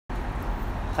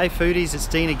Hey foodies, it's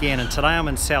Dean again, and today I'm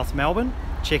in South Melbourne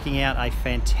checking out a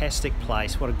fantastic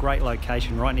place. What a great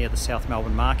location right near the South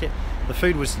Melbourne Market. The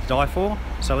food was to die for,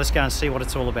 so let's go and see what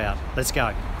it's all about. Let's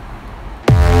go.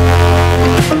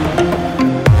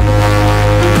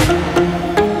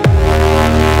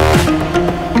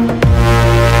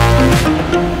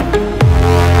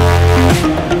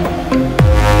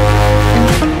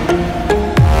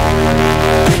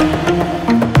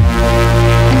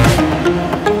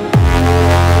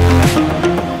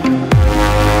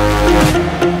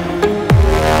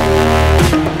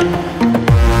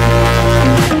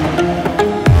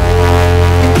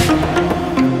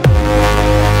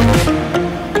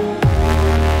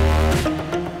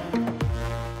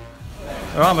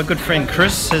 Alright, my good friend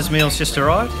Chris, his meal's just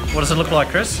arrived. What does it look like,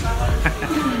 Chris?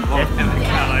 Yeah.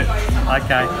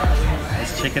 Okay,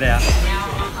 let's check it out.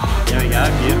 There we go,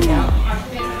 beautiful.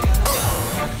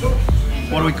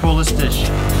 What do we call this dish?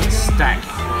 Stack.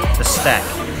 The stack.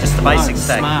 Just the basic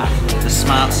stack. Smart. The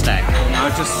smart stack. No,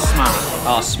 just smart.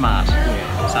 Oh, smart.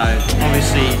 Yeah. So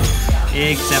obviously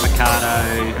eggs,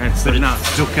 avocado, It's bit the of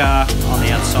nuts. dukkha on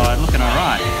the outside. Looking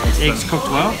alright. Eggs cooked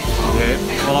well. Yeah.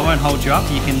 Well, I won't hold you up.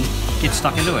 You can get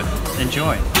stuck into it.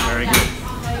 Enjoy. Very good.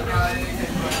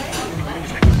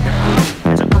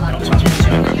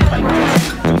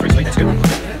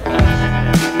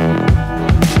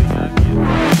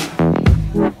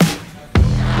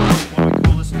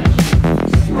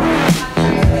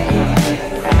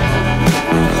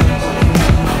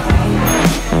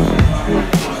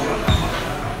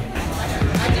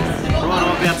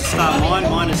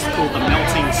 Mine is called the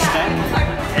melting stack.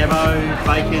 Avo,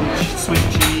 bacon,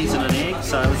 sweet cheese and an egg,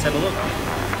 so let's have a look.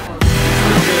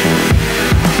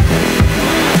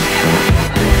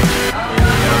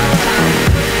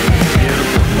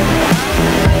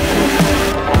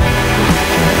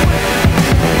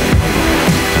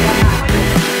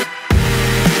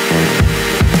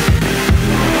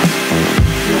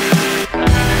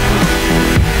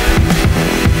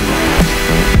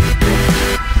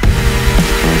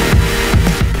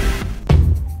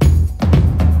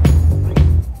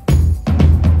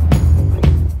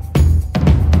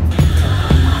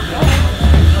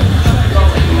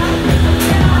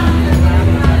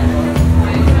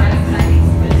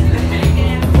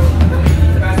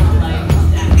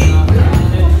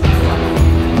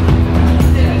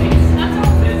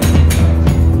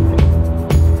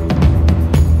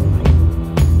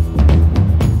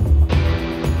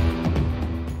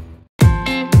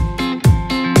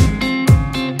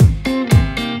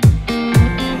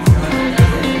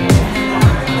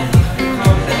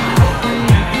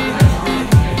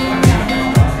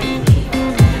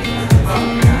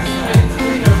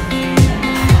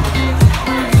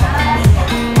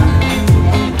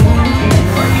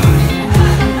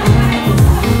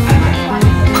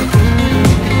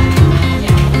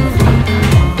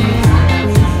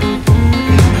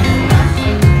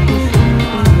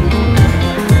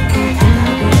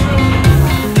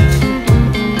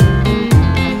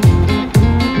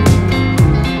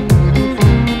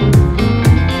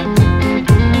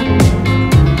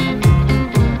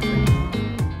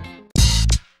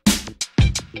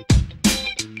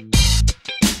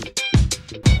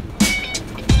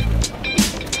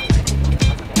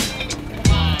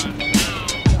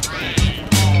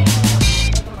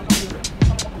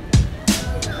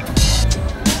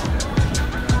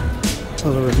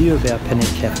 Well, a review about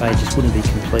Panette Cafe just wouldn't be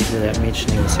complete without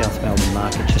mentioning the South Melbourne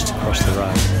Market just across the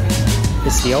road.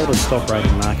 It's the oldest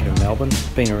operating market in Melbourne, it's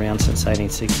been around since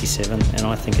 1867, and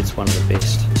I think it's one of the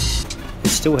best. It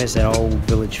still has that old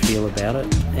village feel about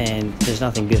it, and there's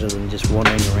nothing better than just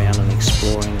wandering around and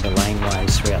exploring the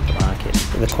laneways throughout the market.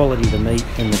 The quality of the meat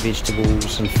and the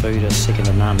vegetables and food are second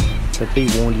to none, but be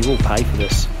warned, you will pay for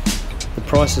this. The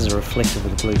prices are reflective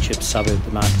of the blue chip suburb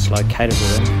the market's located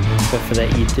within, but for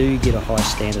that you do get a high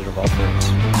standard of offerings.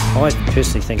 I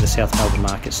personally think the South Melbourne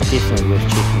Market's definitely worth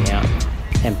checking out,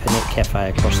 and Panette Cafe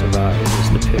across the road is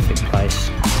the perfect place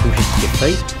to rest your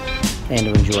feet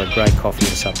and to enjoy a great coffee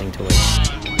and something to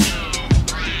eat.